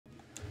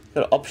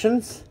Got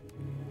options.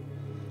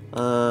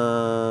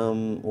 Oh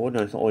no,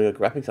 it's not audio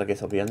graphics. I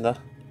guess I'll be under.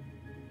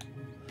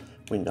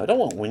 Window. I don't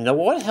want window.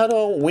 Why the hell do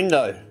I want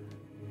window?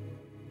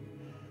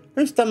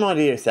 Whose dumb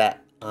idea is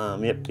that?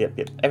 Yep.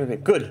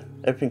 Everything good.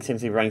 Everything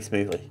seems to be running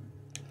smoothly.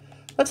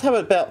 Let's have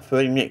about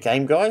 30-minute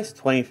game, guys.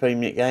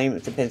 20-30-minute game.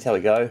 It depends how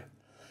we go.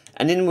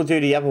 And then we'll do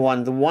the other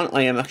one. The one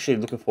I am actually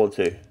looking forward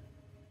to.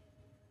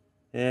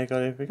 Yeah,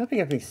 got everything. I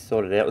think everything's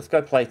sorted out. Let's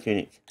go play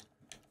Tunic.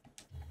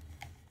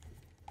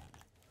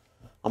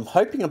 I'm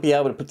hoping I'll be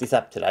able to put this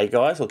up today,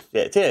 guys. Or,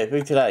 yeah, it'll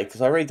be today, because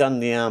I already done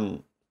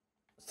the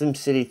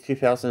SimCity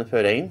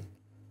 2013.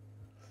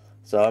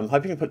 So I'm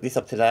hoping to put this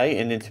up today,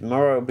 and then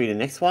tomorrow will be the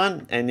next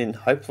one, and then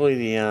hopefully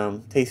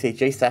the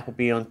TCG stuff will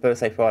be on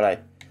Thursday,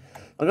 Friday.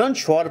 I'm going to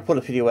try to put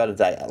a video out a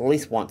day, at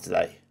least once a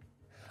day.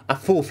 A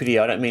full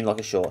video, I don't mean like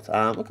a short.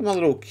 Look at my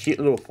little cute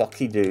little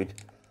foxy dude.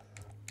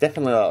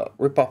 Definitely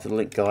rip off the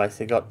link, guys.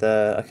 They got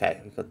the,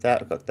 okay, we've got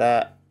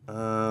that.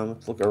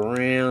 Let's look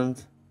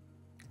around.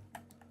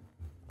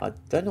 I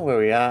don't know where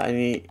we are.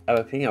 Any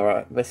other thing?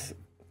 Alright, let's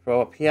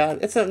throw up here.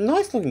 It's a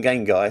nice looking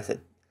game, guys.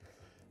 It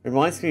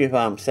reminds me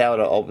of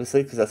Sourdough,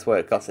 obviously, because that's where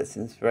it got its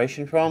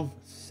inspiration from.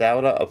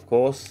 Sourdough, of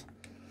course.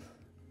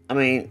 I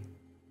mean,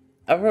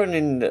 other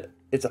than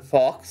it's a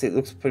fox, it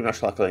looks pretty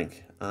much like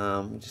Link.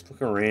 Just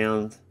look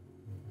around.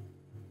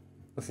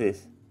 What's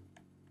this?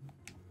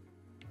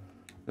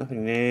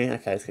 Nothing there.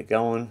 Okay, let's get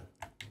going.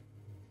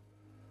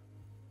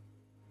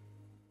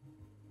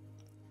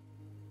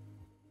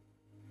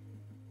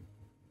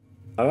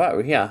 Alright,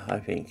 we're here, I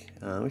think.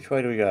 Which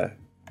way do we go?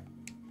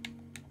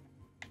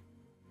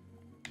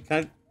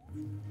 Okay.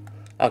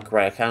 Oh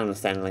great, I can't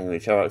understand the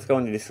language. Alright, let's go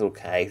into this little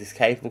cave. This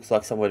cave looks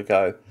like somewhere to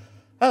go.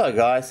 Hello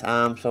guys,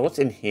 so what's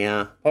in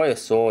here? Probably a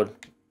sword.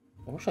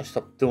 I wish I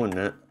stopped doing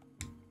that.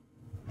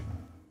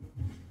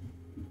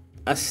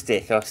 A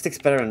stick. Oh, a stick's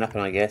better than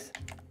nothing, I guess.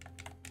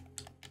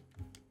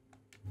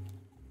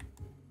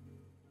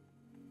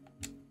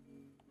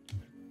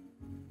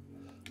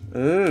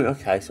 Ooh,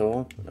 okay,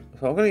 so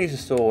I'm going to use a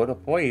sword. I'll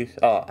probably use...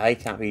 Oh, A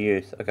can't be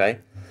used. Okay.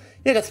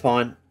 Yeah, that's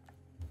fine.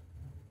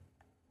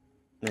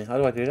 Now, how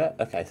do I do that?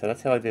 Okay, so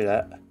that's how I do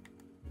that.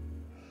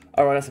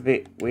 Alright, that's a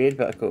bit weird,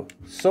 but cool.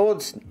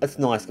 Swords, that's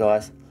nice,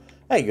 guys.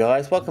 Hey,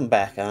 guys, welcome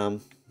back.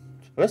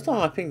 First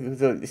time I think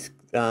this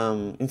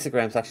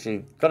Instagram's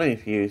actually got any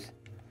views.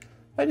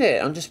 But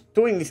yeah, I'm just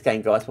doing this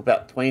game, guys, for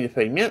about 20 to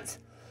 30 minutes.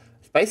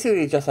 It's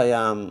basically just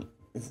a...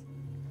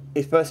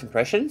 It's first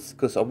impressions,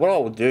 because what I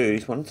will do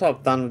is once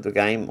I've done with the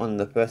game on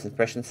the first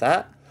impression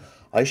set,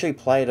 I usually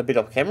play it a bit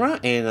off camera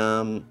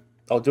and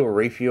I'll do a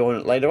review on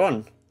it later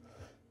on.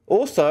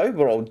 Also,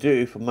 what I'll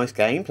do for most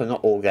games, and not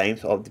all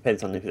games, it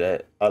depends on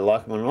if I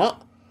like them or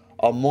not,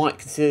 I might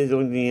consider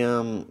doing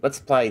the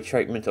Let's Play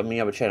treatment on the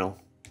other channel.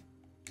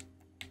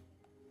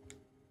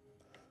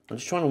 I'm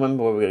just trying to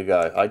remember where we're going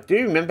to go. I do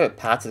remember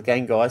parts of the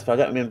game, guys, but I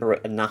don't remember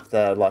it enough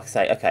to like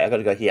say, okay, I've got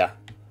to go here.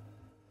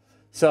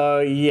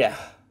 So, yeah.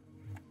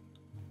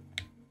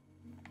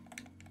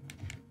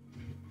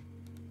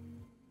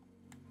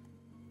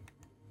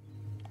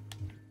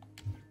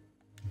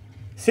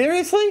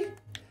 Seriously?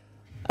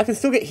 I can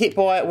still get hit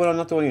by it when I'm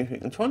not doing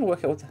anything. I'm trying to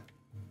work out what the...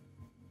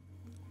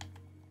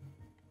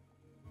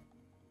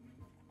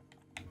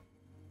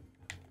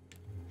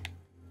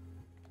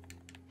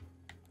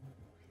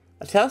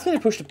 It tells me to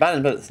push the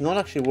button, but it's not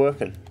actually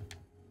working.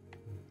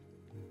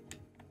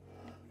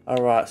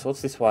 Alright, so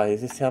what's this way?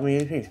 Does this tell me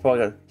anything? It's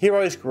probably going...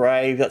 Hero's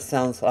Grave, that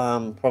sounds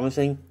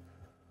promising.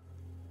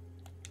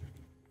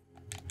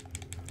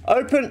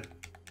 Open!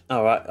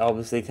 Alright,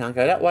 obviously can't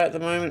go that way at the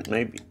moment.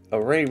 Maybe I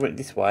already went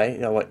this way.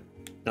 No, wait.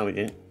 No, we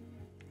didn't.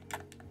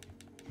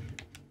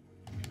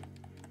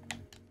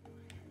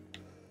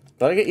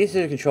 Gotta get used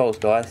to the controls,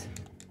 guys.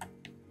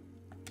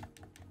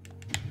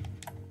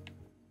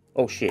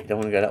 Oh shit, don't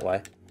want to go that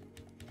way.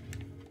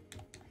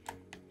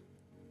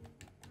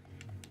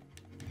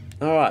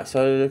 Alright,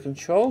 so the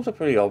controls are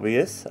pretty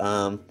obvious.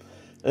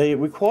 They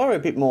require a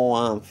bit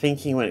more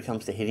thinking when it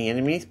comes to hitting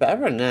enemies, but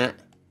other than that...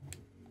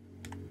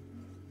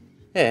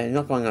 Yeah,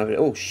 not going over there.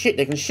 Oh shit,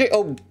 they can shoot!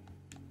 Oh!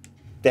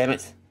 Damn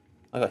it.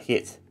 I got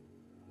hit.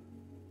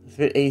 It's a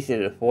bit easier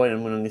to avoid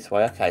them when I'm this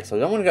way. Okay, so I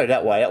don't want to go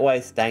that way. That way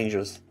it's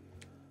dangerous.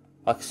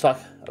 Like, it's like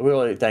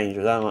really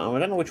dangerous. I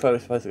don't know which way we're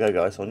supposed to go,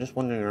 guys, so I'm just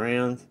wandering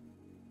around.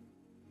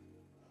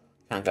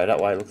 Can't go that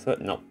way, looks like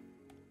it. Nope.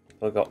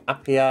 So I'll go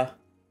up here.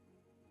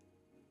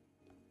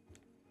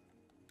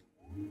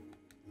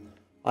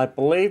 I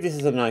believe this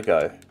is a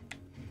no-go.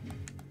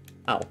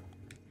 Ow.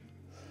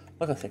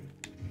 Look a sec.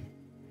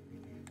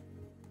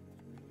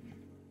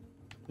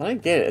 I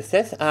don't get it. It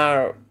says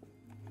R.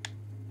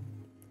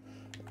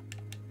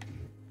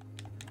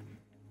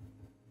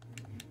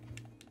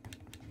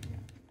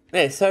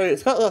 Yeah, so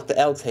it's got like the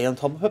LT on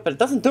top of it, but it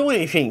doesn't do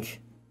anything.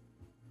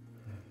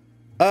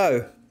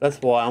 Oh, that's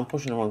why I'm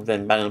pushing the wrong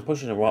button. I'm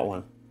pushing the right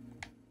one.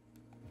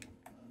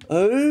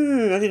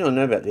 Oh, I did not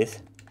know about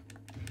this.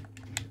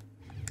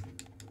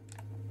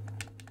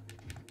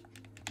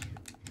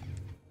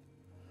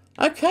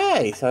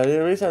 Okay, so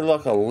there is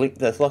like a link.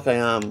 That's like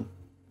a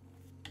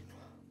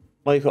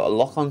Well, you've got a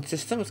lock-on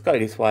system. Let's go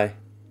this way.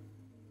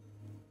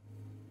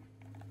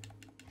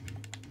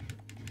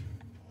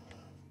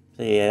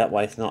 So yeah, that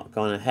way it's not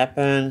going to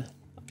happen.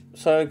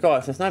 So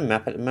guys, there's no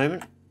map at the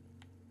moment.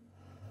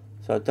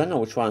 So I don't know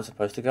which way I'm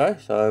supposed to go.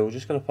 So we're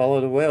just going to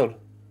follow the world.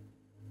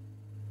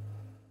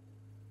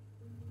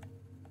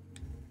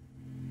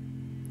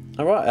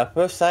 Alright, our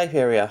first safe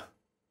area.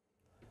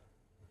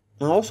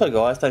 And also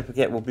guys, don't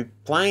forget we'll be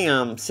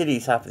playing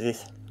cities after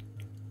this.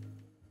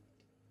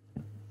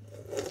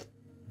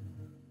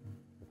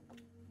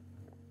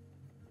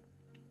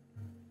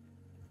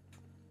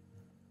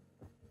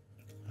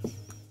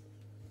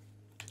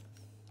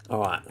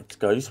 Alright, let's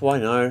go this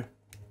way now.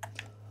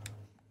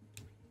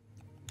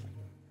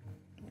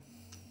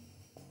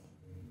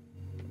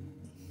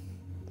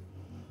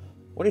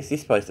 What is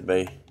this supposed to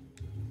be?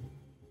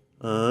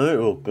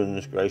 Oh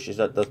goodness gracious,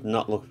 that does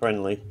not look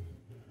friendly.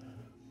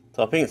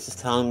 So I think it's just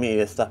telling me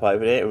there's stuff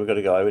over there. We've got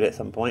to go over there at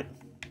some point.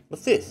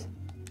 What's this?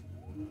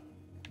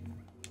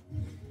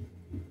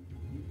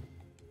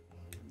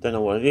 Don't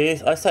know what it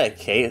is. I say a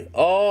key.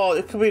 Oh,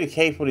 it could be the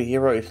key for the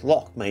hero's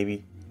lock,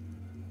 maybe.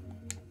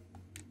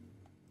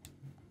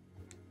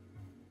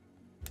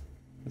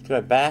 Let's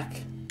go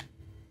back.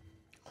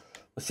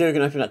 Let's see if we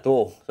can open that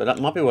door. So that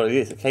might be what it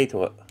is, a key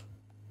to it.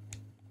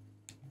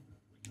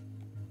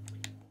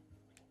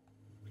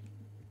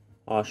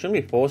 Oh, I shouldn't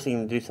be forcing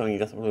him to do something he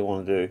doesn't really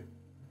want to do.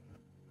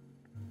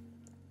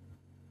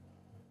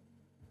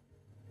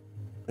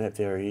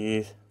 There he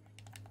is.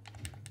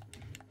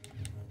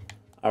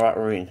 Alright,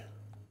 we're in.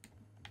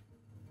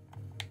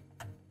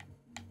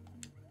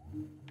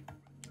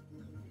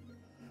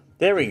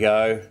 There we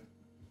go.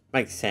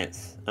 Makes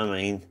sense. I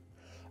mean,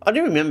 I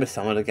do remember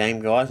some of the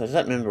game, guys. I just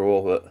don't remember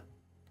all of it.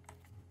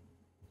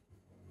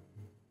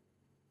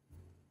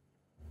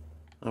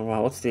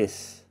 Alright, what's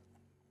this?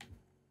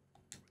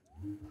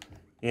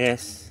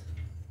 Yes.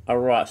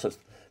 Alright, so it's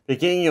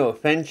beginning your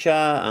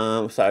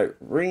adventure. So,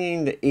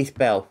 ringing the East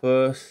Bell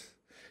first.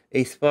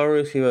 East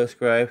Forest, Heroes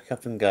Grove,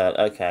 Captain Guard.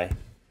 Okay.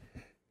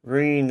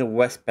 Ringing the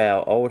West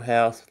Bell, Old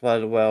House,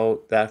 Flooded Well,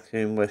 Dark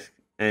Tomb, West,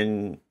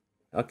 and...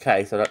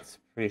 Okay, so that's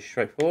pretty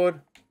straightforward.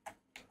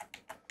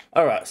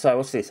 Alright, so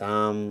what's this?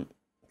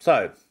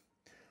 So,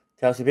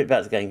 tells you a bit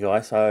about the game,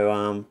 guys.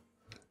 So,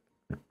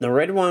 the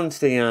red one's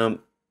the,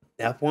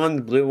 F one,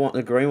 the blue one,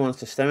 the green one's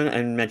the stamina,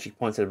 and magic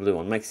points are the blue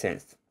one. Makes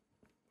sense.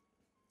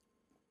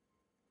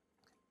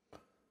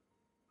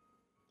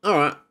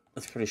 Alright,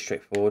 that's pretty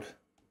straightforward.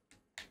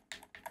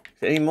 Is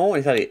there any more?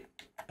 Is that it?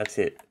 That's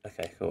it.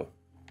 Okay, cool.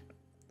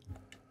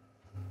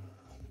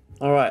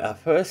 Alright, our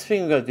first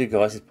thing we've got to do,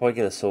 guys, is probably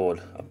get a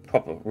sword. A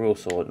proper, real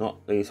sword,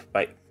 not these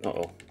fake.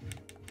 Uh-oh.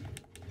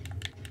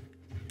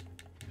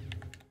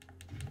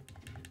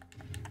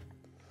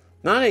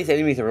 None of these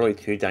enemies are really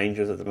too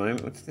dangerous at the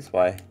moment. What's this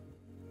way?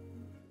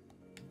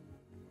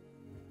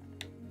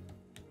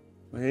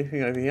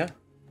 Anything over here?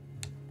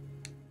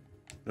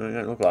 No, it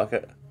don't look like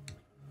it.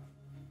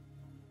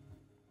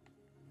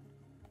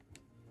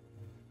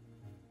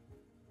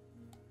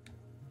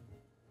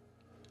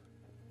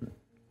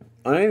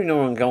 I don't even know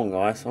where I'm going,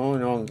 guys. I only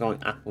know I'm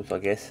going upwards, I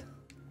guess.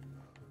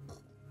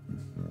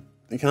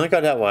 You can't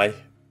go that way.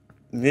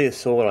 You need a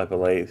sword, I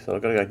believe, so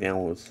I've got to go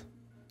downwards.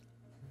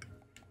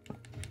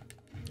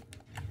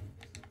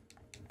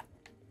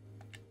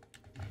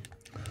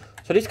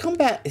 So this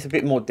combat is a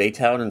bit more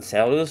detailed than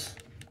Zelda's.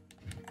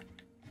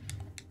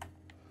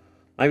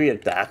 Maybe a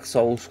Dark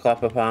Souls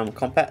type of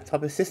combat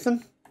type of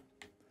system.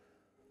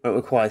 It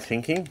requires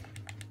thinking.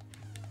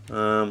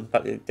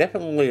 But it's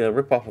definitely a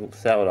rip-off of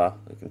Zelda.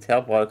 You can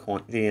tell by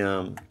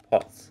the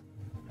pots.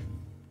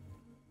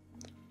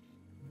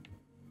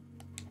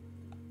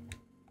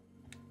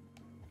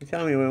 You're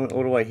telling me we went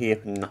all the way here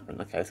for nothing.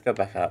 Okay, let's go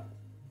back up.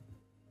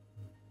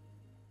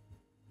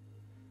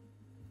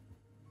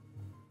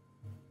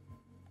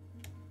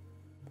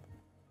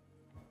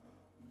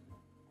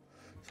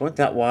 So we went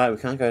that way, we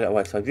can't go that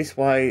way. So this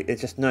way is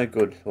just no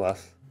good to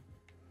us.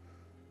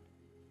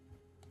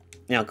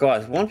 Now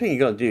guys, one thing you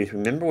got to do is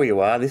remember where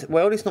you are. This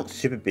world is not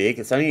super big,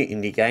 it's only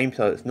an indie game,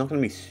 so it's not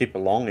going to be super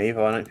long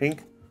either, I don't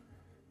think.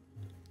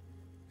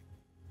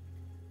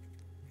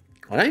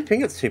 I don't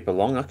think it's super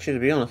long, actually, to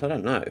be honest, I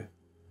don't know.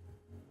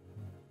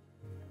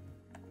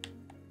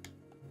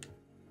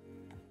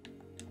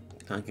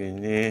 Can't get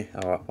in there.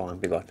 Alright, fine,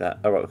 be like that.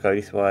 Alright, we'll go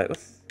this way.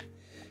 What's...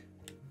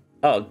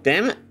 Oh,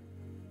 damn it!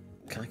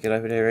 Can't get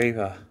over there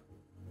either.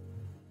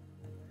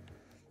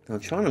 I'm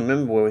trying to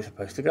remember where we're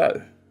supposed to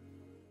go.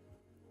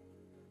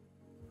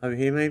 Over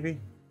here, maybe?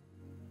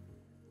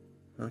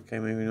 Okay,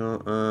 maybe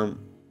not.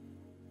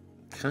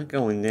 Can't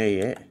go in there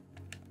yet.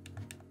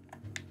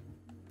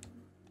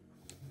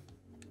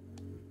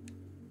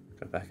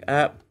 Go back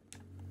up.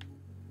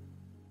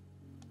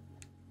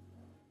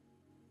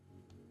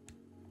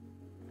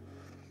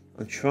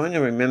 I'm trying to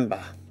remember.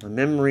 My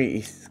memory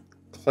is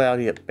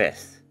cloudy at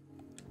best.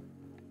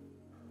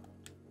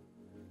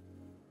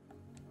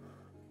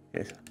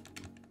 Yes.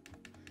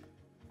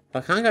 I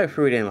can't go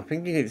through them. I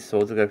think you need the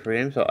sword to go through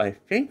them, so I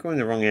think we're in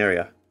the wrong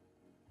area.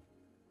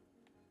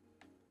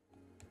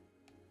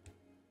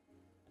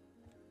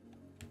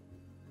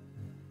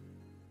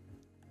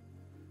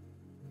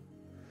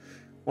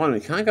 Oh, we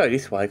can't go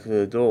this way because of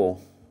the door.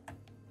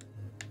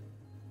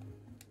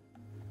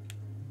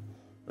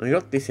 And we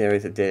got this area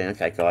as a dead end.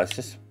 Okay, guys,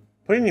 just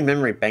put in your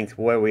memory bank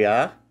where we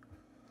are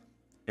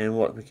and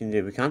what we can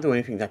do. We can't do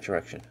anything that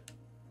direction.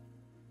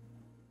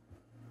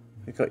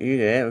 We've got you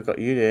there, we've got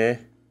you there.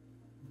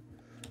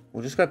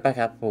 We'll just go back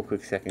up for a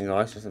quick second,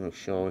 guys, just to make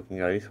sure we can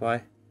go this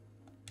way.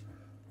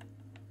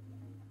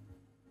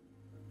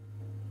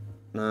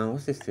 No,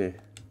 what's this do?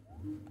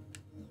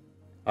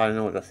 I don't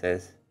know what that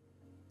says.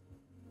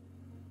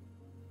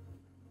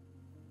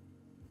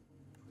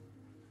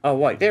 Oh,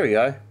 wait, there we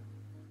go.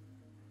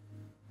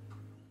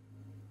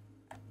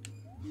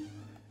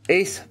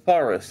 East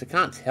Forest. I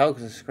can't tell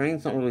because the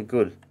screen's not really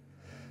good.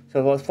 So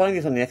if I was playing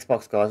this on the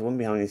Xbox, guys, I wouldn't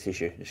be having this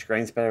issue. The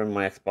screen's better on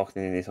my Xbox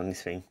than it is on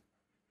this thing.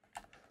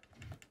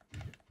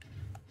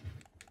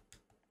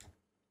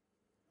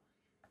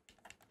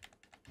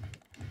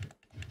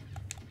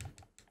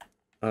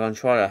 I'm going to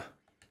try to...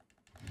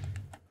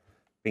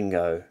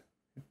 Bingo.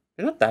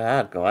 They're not that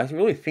hard, guys. You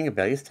really think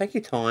about it. Just take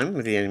your time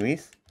with the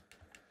enemies.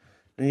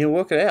 And you'll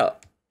work it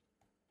out.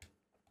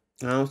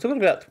 I've still got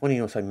about 20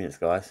 or so minutes,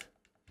 guys.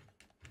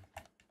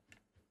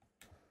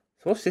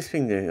 So what's this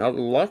thing doing? I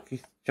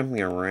like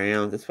jumping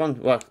around. It's one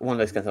of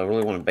those games I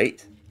really want to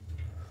beat.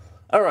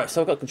 Alright,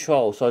 so I've got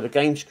control. So the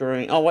game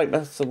screen... Oh, wait,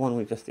 that's the one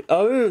we just did.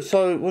 Oh,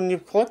 so when you're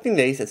collecting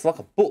these, it's like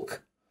a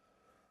book.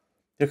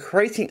 You're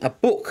creating a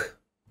book.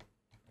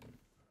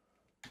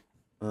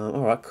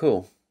 Alright,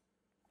 cool.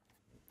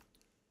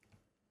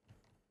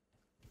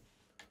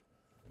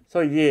 So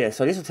yeah,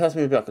 so this will tell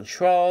me about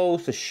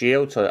controls, the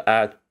shield, so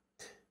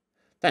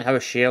don't have a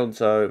shield,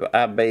 so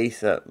RB,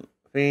 so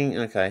thing,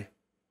 okay.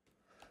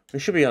 We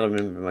should be able to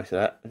remember most of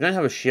that. I don't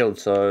have a shield,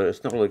 so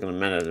it's not really going to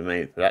matter to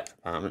me for that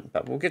department,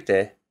 but we'll get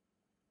there.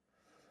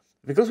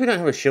 Because we don't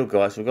have a shield,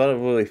 guys, we've got to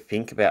really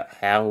think about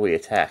how we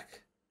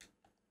attack.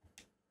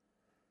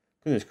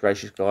 Goodness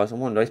gracious, guys, I'm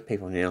one of those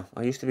people now.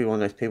 I used to be one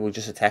of those people who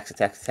just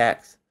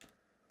attacks.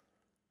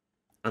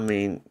 I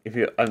mean, if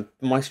you,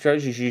 my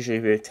strategy is usually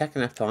if you attack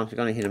enough times, you're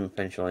going to hit them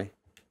eventually.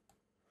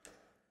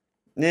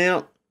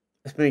 Now,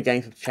 as many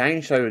games have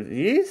changed over the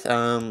years,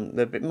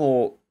 they're a bit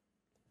more,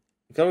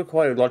 you've got to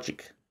require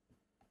logic.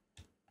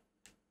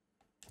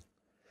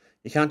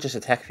 You can't just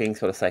attack things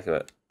for the sake of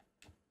it.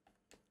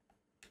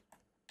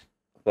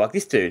 Like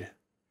this dude.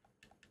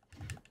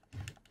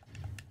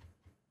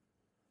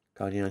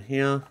 Go down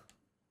here.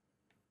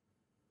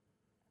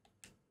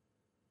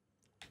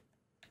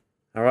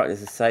 Alright,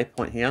 there's a save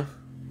point here.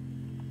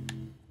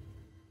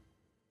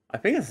 I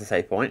think it's a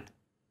save point.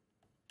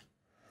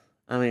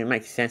 I mean, it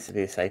makes sense to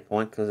be a save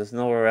point because there's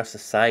nowhere else to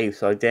save,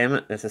 so damn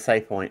it, there's a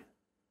save point.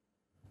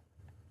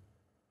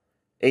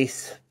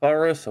 East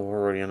Forest, so we're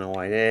already on our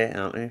way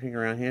there. Anything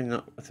around here?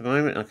 Not at the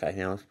moment. Okay,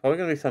 now there's probably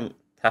going to be some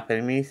tap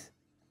enemies.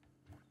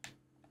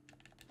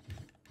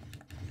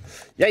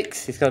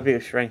 Yikes, he's got a bit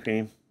of strength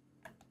in him.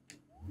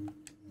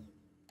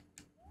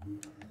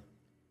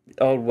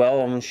 Old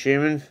well, I'm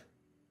assuming.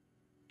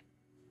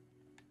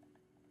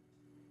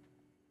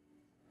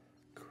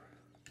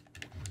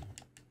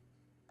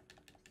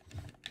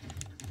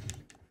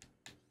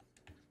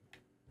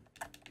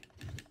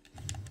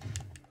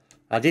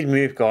 I did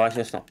move, guys,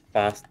 just not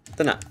fast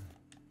enough.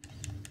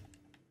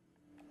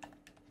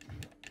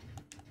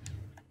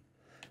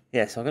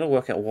 Yeah, so I've got to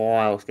work out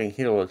why I was getting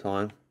hit all the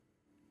time.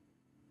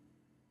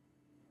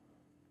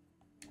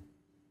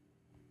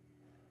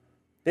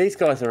 These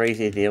guys are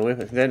easy to deal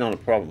with, they're not a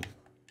problem.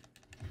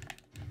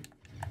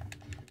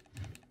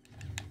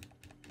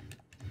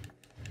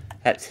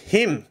 That's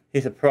him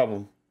who's a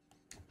problem.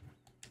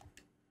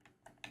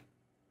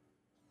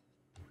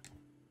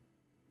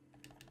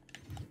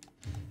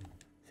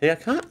 See, I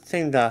can't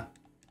seem to...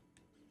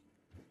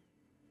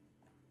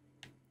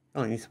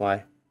 Going this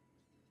way.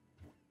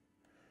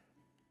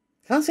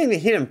 Can't seem to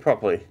hit him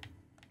properly.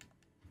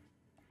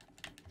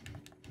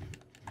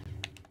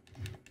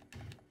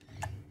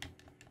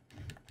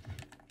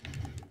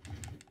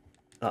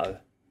 Uh-oh.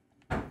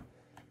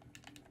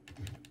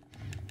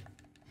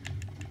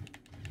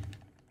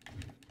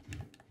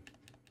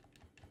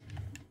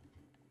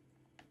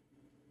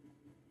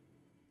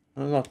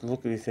 I'd like to look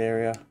at this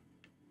area.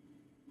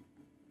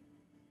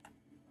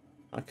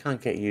 I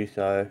can't get you,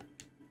 so...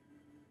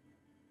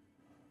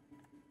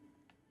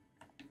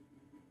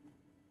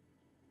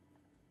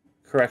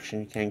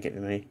 Correction, you can get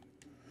to me.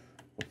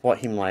 We'll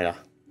fight him later.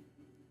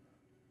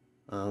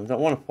 Don't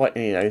want to fight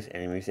any of those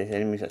enemies. There's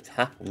enemies that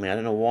tap on me. I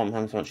don't know why I'm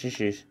having so much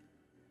issues.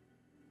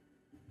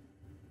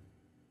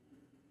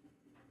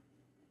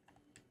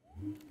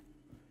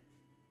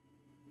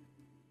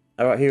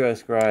 Alright,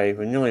 Hero's Grave.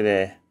 We're nearly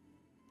there.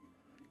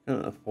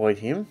 Gonna avoid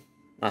him.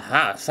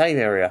 Aha! Save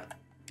area.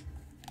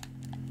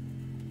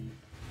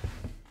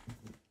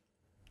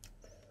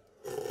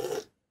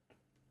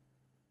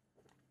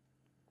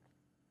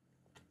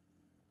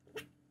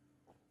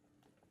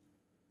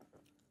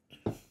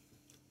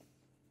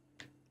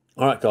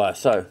 Alright guys,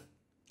 so there's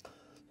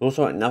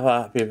also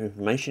another bit of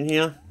information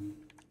here.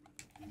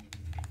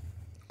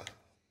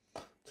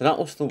 So that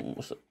was the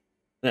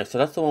Yeah, so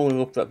that's the one we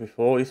looked at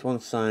before. This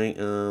one's saying,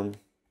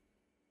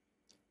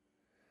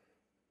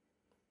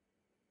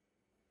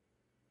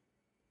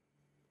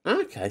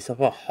 okay, so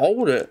if I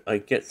hold it, I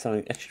get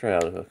something extra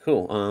out of it.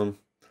 Cool.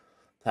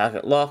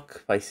 Target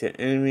lock, face your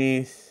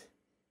enemies.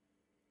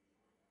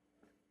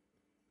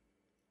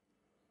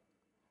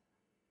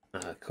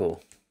 Ah,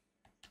 cool.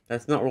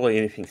 That's not really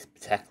anything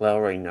spectacular. I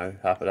already know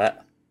half of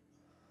that.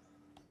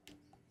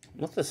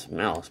 What's the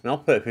smell? Smell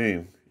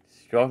perfume.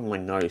 It's driving my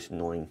nose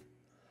annoying.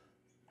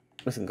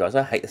 Listen, guys,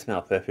 I hate the smell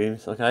of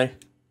perfumes, okay?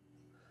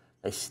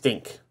 They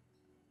stink.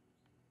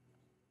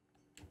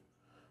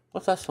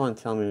 What's that sign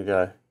telling me to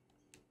go?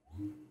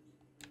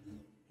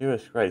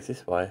 US great, it's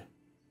this way.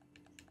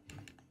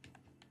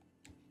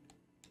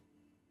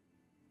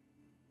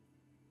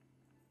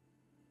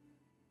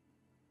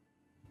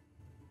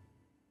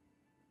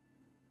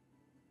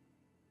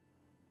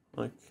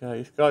 Okay,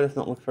 this guy does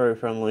not look very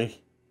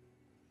friendly.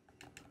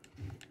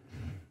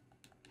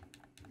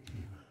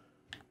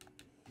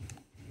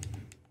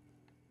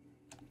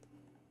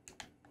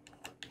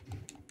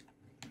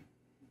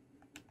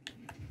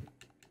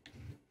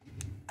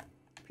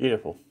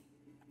 Beautiful.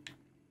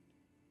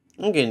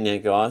 I'm getting there,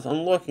 guys.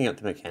 I'm working out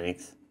the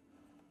mechanics.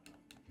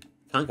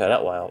 Can't go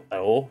that way at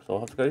all, so I'll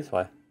have to go this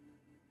way.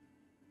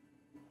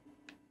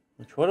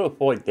 I try to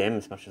avoid them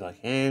as much as I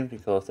can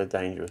because they're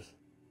dangerous.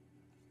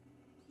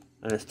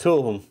 And there's two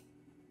of them.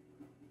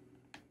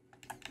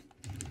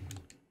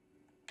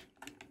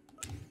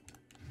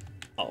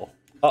 Uh-oh.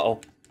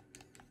 Uh-oh.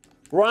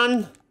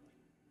 Run!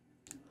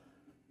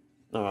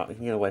 Alright, we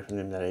can get away from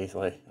them that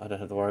easily. I don't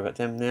have to worry about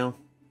them now.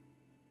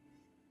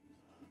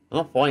 I'm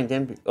not fighting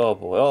them. Oh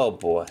boy, oh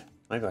boy.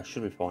 Maybe I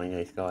should be fighting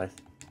these guys.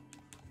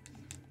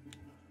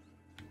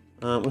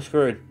 We're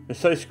screwed. We're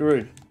so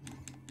screwed.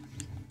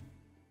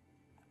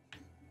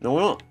 No,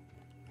 we're not.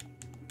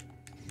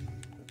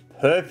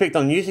 Perfect.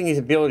 I'm using his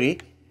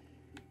ability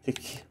to...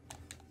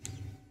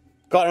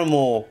 Got them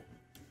all.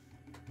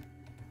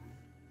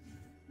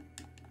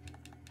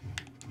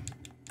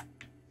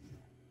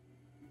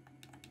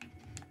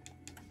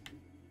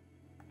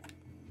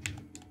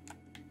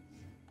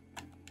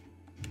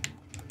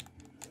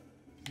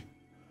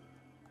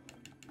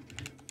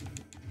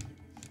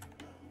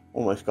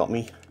 Almost got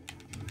me.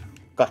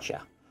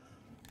 Gotcha.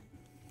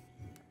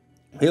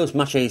 He was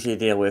much easier to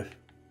deal with.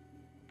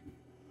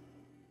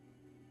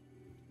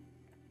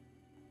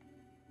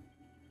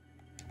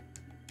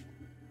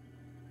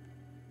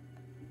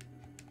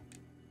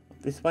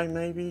 This way,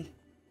 maybe?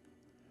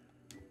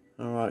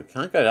 Alright,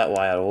 can't go that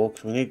way at all,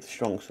 because we need the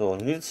strong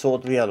sword. We need the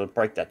sword to be able to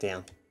break that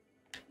down.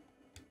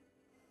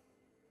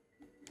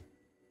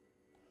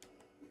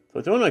 So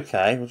we're doing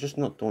okay, we're just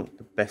not doing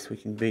the best we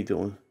can be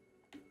doing.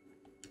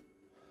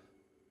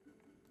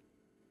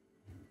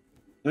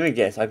 Let me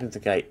guess, opens the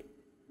gate.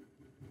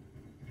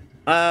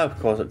 Ah, of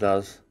course it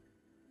does.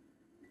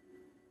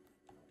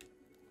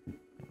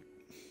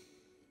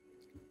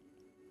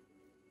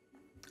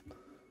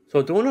 So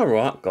we're doing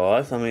alright,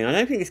 guys. I mean, I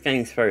don't think this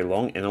game's very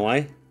long in a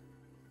way.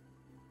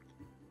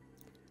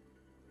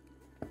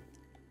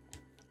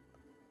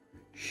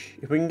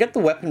 If we can get the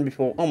weapon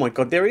before... Oh my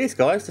god, there it is,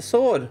 guys, the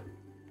sword.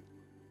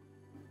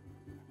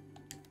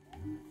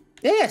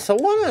 Yes, I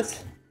won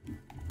it.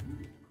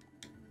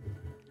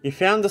 You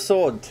found the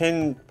sword,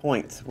 10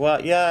 points.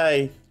 Well,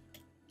 yay.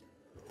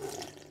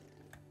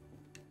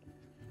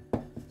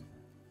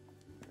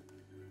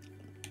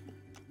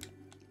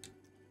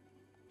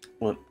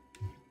 Well,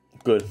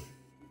 good.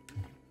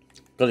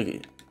 Gotta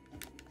get...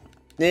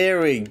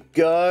 There we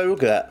go,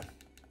 look at that.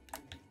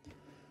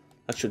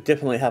 That should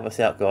definitely help us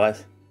out,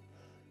 guys.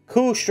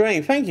 Cool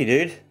stream, thank you,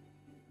 dude.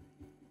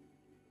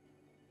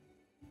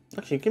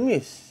 Actually, give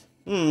me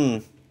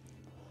a...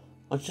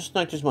 I just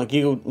noticed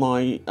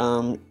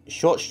my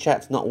shorts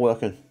chat's not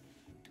working.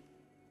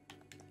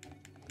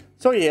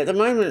 So yeah, at the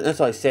moment, as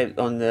I said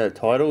on the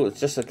title, it's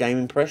just a game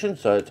impression,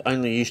 so it's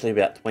only usually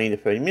about 20 to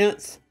 30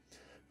 minutes.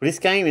 For this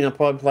game, I'll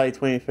probably play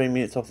 20 to 30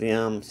 minutes of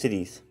the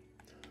cities.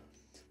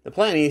 The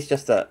plan is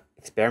just to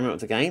experiment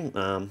with the game.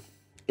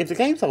 If the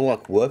game's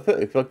like worth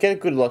it, if I get a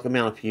good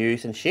amount of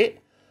views and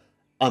shit,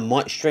 I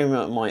might stream it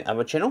on my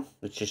other channel,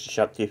 which is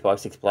Shut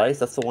 256 Plays.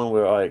 That's the one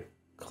where I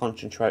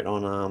concentrate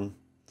on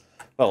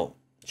well,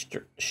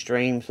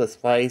 streams, let's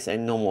plays,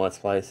 and normal let's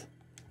plays.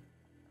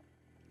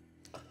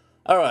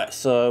 Alright,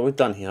 so we're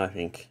done here, I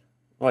think.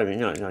 Wait a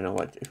minute, no,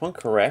 wait. If I'm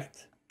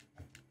correct,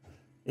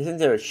 isn't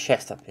there a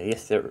chest up here?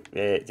 Yes,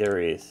 there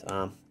is.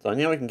 So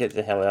now we can get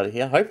the hell out of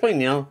here. Hopefully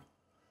now,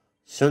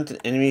 certain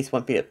enemies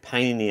won't be a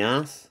pain in the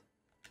ass.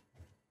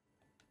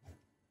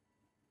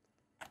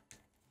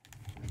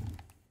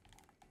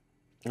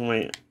 I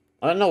mean,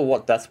 I don't know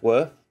what that's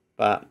worth,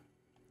 but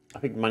I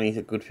think money is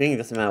a good thing. It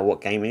doesn't matter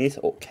what game it is,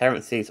 or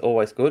currency is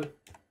always good.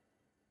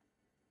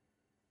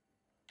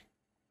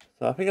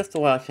 So I think that's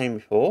the way I came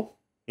before.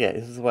 Yeah,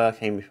 this is the way I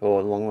came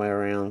before, the long way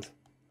around.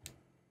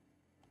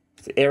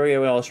 It's the area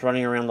where I was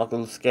running around like a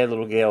little scared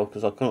little girl,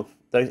 because I couldn't...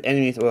 Those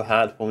enemies were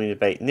hard for me to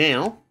beat.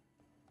 Now,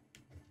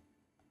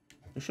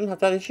 I shouldn't have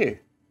that issue.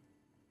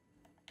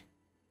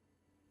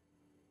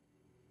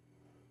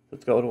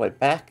 to go all the way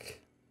back.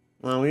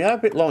 We are a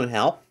bit low in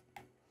health.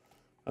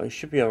 But we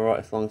should be alright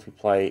as long as we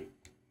play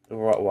the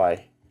right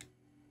way.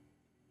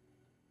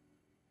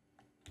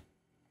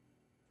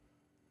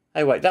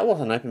 Hey, wait, that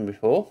wasn't open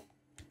before.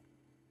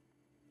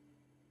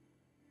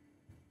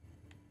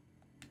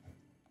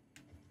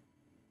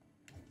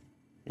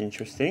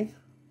 Interesting.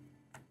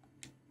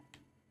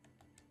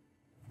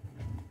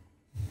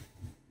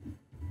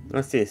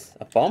 What's this?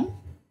 A bomb?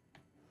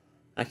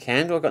 A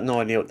candle? I've got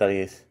no idea what that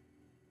is.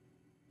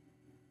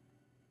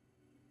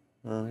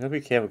 Gotta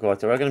be careful,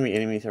 guys. There are going to be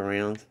enemies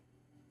around.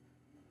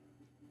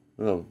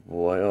 Oh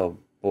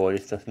boy,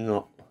 this does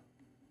not.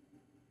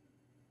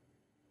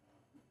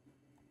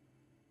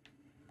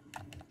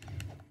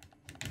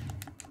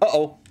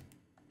 Uh-oh.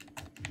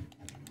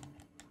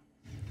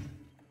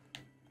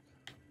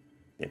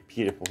 Yeah,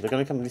 beautiful. They're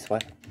going to come this way.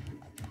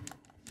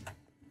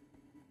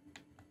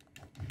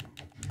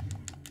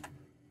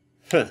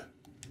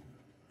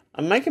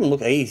 I make them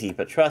look easy,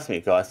 but trust me,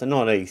 guys, they're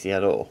not easy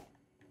at all.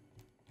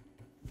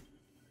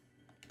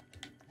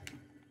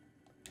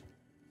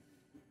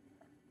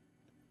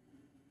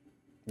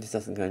 This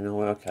doesn't go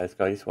nowhere. Okay, let's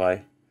go this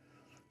way.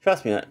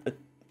 Trust me,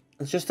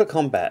 it's just the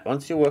combat.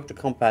 Once you work the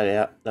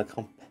combat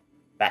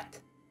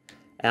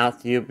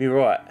out, you'll be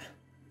right.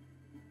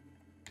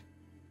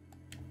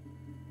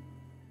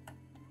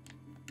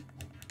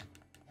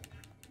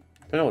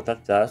 Don't know what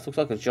that does. Looks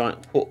like a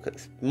giant hook.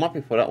 It might be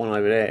for that one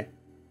over there.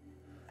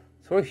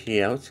 So we're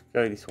here. Let's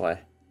go this way.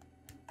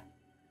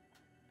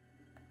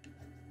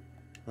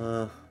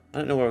 I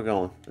don't know where we're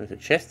going. There's a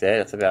chest there.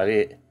 That's about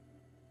it.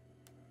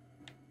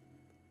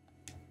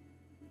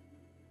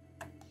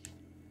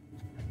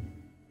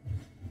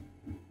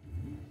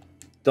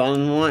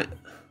 Dynamite.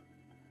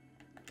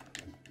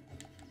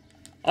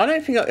 I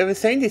don't think I've ever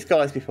seen these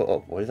guys before. Oh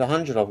boy, there's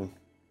 100 of them.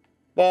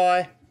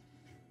 Bye.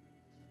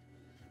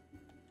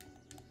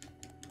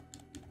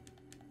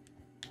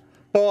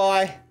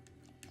 Bye.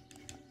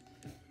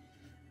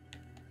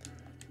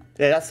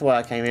 Yeah, that's the way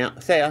I came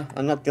out. See ya.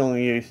 I'm not dealing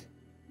with you.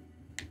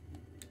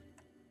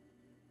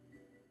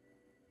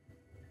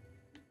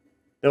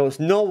 There was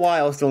no way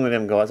I was dealing with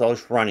them guys. I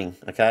was running,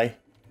 okay?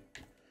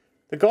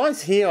 The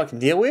guys here I can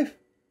deal with.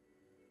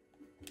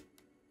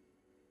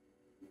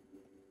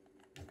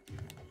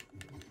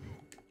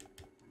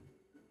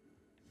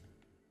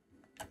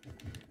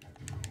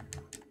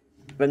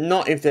 But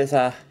not if there's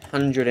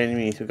 100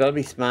 enemies. We've got to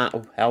be smart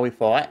of how we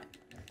fight.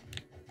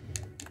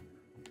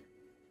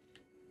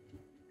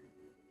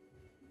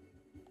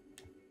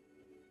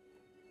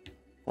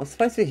 I was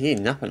supposed to hear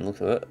nothing,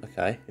 looks like it.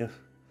 Okay. Yeah.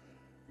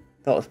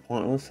 That was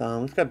pointless.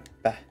 Let's go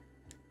back.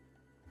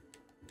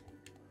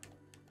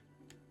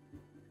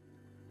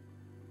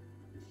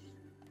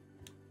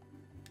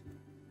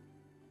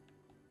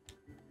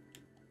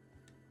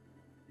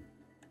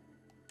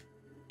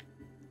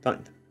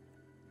 Don't.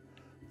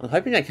 I'm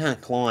hoping they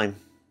can't climb.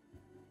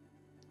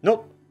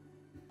 Nope.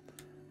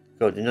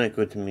 God, they're no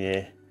good to me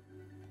there.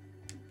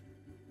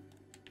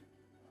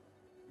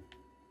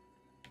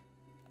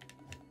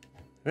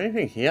 Is there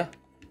anything here?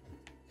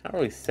 Can't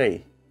really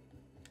see.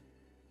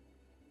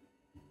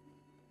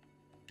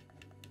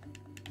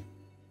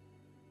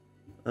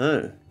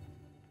 Oh.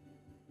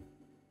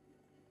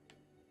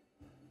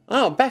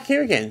 Oh, back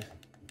here again.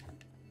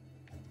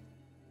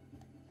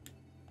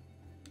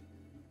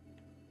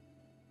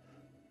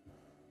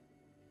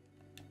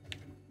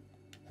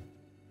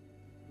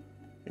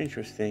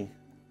 Interesting.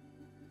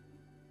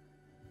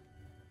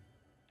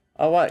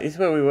 Oh wait, this is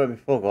where we were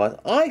before, guys.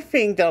 I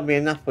think that'll be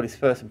enough for this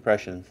first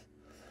impressions.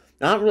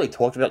 Now, I haven't really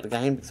talked about the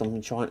game because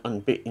I'm trying a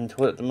bit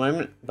into it at the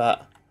moment,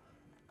 but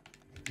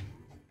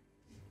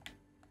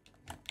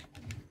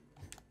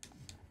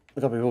I've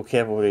got to be real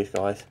careful with these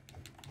guys.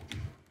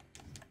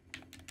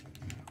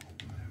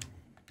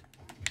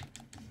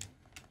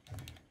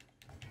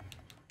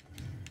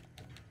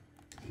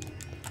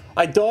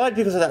 I died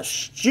because of that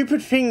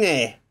stupid thing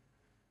there.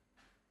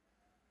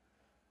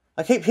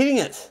 I keep hitting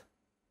it.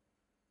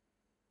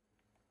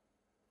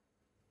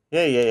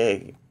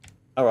 Yeah.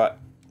 Alright.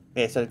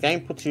 Yeah, so the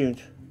game puts you...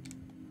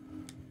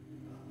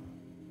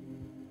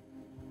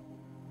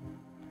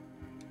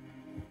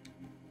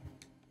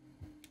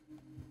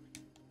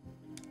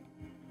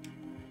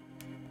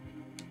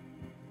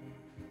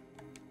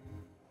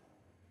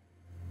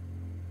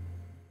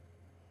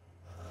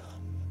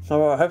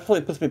 Alright, hopefully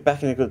it puts me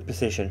back in a good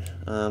position.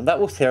 That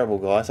was terrible,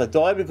 guys. I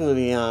died because of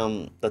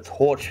the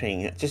torch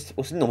thing. It just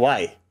was in the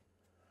way.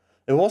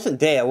 If it wasn't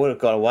there, I would have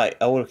got away.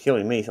 I would have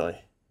killed him easily.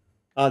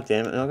 Oh,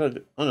 damn it. I got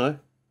to... Oh, no.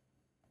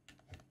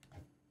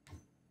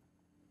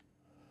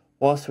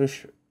 Why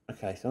switch...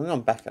 Okay, so I'm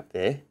going back up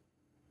there.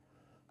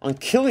 I'm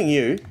killing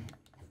you.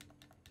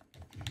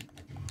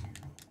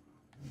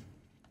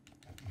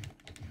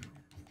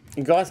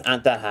 You guys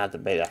aren't that hard to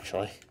beat,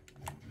 actually.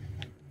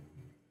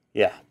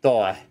 Yeah,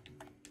 die.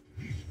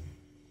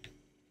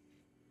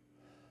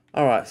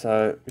 Alright,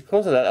 so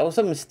because of that, that was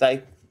a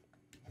mistake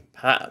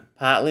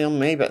partly on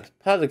me, but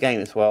part of the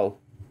game as well.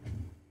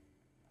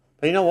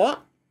 But you know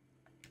what?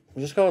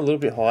 We'll just go a little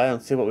bit higher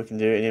and see what we can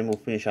do, and then we'll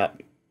finish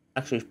up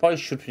Actually, probably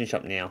should finish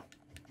up now.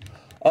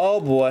 Oh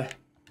boy.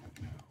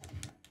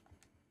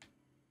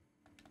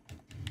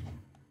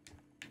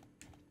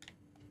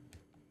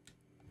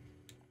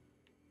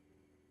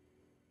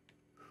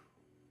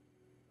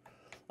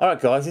 Alright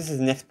guys, this is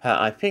the next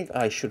part. I think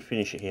I should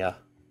finish it here.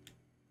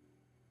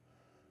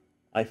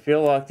 I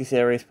feel like this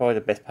area is probably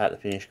the best part to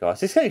finish, guys.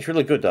 This game is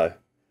really good though.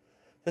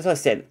 As I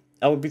said,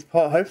 I will be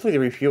hopefully the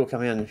review will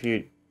come out in a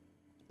few...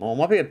 Well, it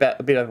might be about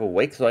a bit over a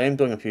week, so I am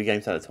doing a few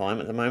games at a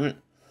time at the moment.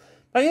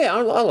 But yeah,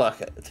 I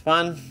like it. It's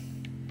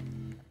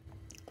fun.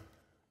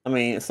 I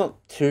mean, it's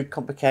not too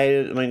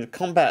complicated. I mean, the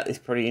combat is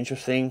pretty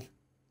interesting.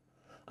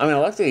 I mean, I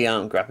like the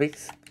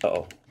graphics.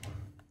 Uh-oh.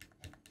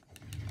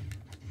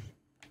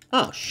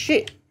 Oh,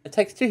 shit. It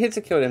takes 2 hits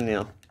to kill them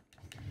now.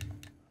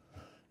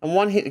 And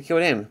 1 hit to kill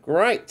them.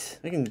 Great.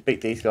 We can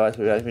beat these guys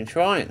without even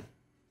trying.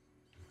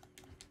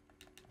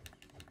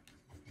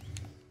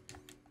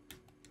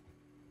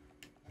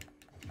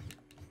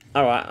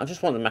 Alright, I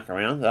just want to muck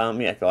around.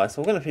 Yeah, guys,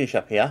 so we're going to finish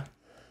up here.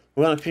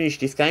 We're going to finish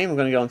this game. We're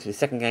going to go on to the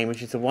second game,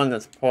 which is the one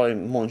that's probably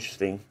more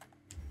interesting.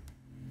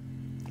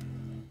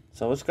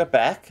 So let's go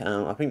back.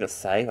 I think that's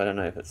save. I don't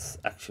know if it's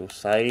actual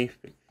save.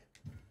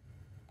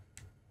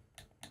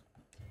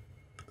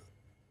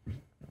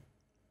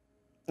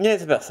 Yeah,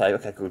 it's about save.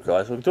 Okay, good,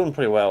 guys. We're doing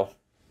pretty well.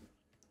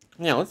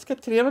 Now, let's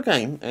get to the other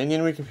game, and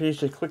then we can finish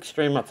the quick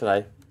stream up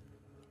today.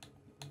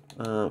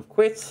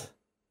 Quit.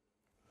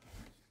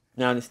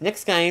 Now, this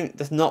next game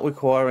does not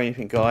require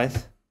anything,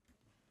 guys.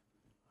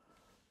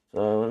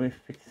 So, let me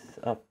fix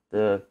up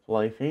the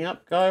play thing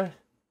up, guys.